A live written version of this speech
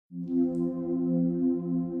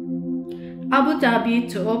Abu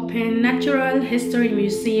Dhabi to open Natural History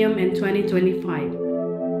Museum in 2025.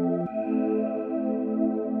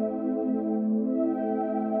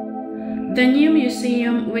 The new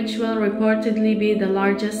museum, which will reportedly be the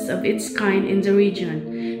largest of its kind in the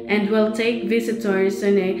region and will take visitors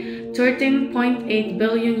on a 13.8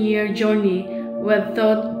 billion year journey with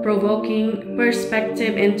thought-provoking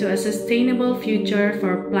perspective into a sustainable future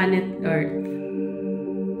for planet Earth.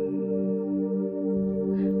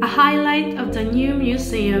 A highlight of the new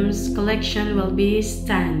museum's collection will be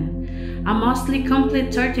Stan, a mostly complete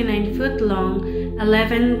 39-foot-long,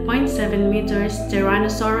 11.7 meters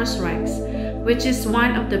Tyrannosaurus rex, which is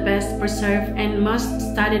one of the best preserved and most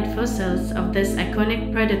studied fossils of this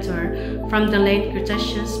iconic predator from the late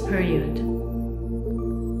Cretaceous period.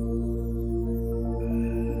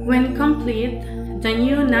 When complete, the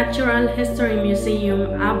new Natural History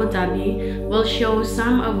Museum Abu Dhabi will show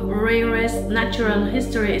some of rarest natural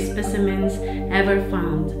history specimens ever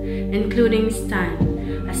found, including Stan,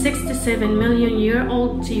 a 67 million year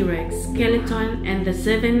old T-Rex skeleton, and the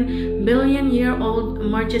 7 billion year old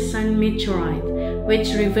Murchison Meteorite,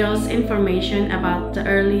 which reveals information about the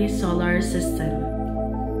early solar system.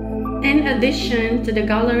 In addition to the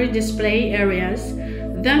gallery display areas,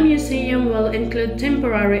 the museum will include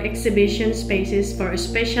temporary exhibition spaces for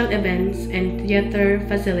special events and theater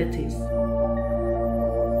facilities.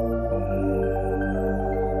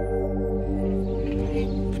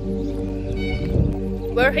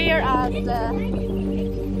 We're here at the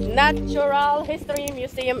Natural History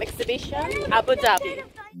Museum exhibition, Abu Dhabi.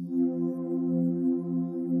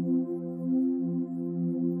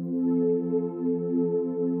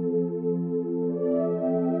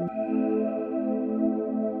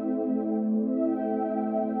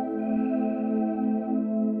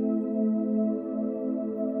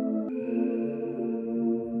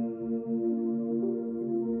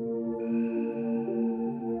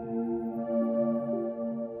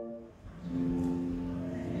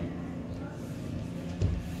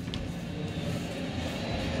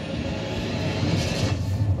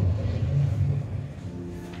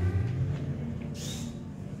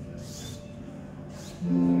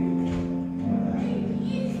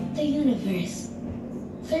 The universe.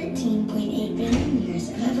 13.8 billion years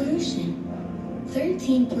of evolution.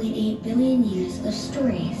 13.8 billion years of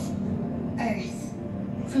stories. Earth.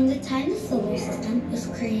 From the time the solar system was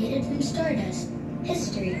created from stardust,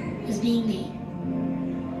 history was being made.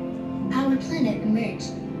 Our planet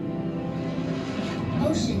emerged.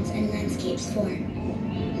 Oceans and landscapes formed.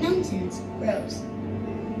 Mountains rose.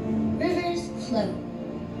 Rivers flowed.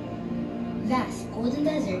 Vast golden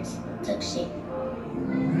deserts took shape.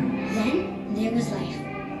 Then there was life.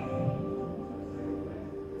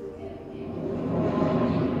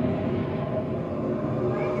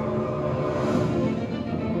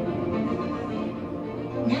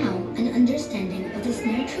 Now, an understanding of this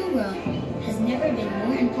natural world has never been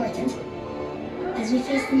more important as we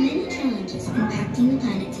face the many challenges impacting the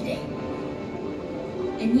planet today.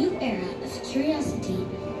 A new era of curiosity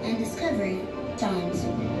and discovery dawns.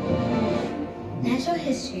 Natural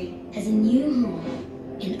history has a new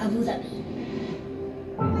home in Abu Dhabi.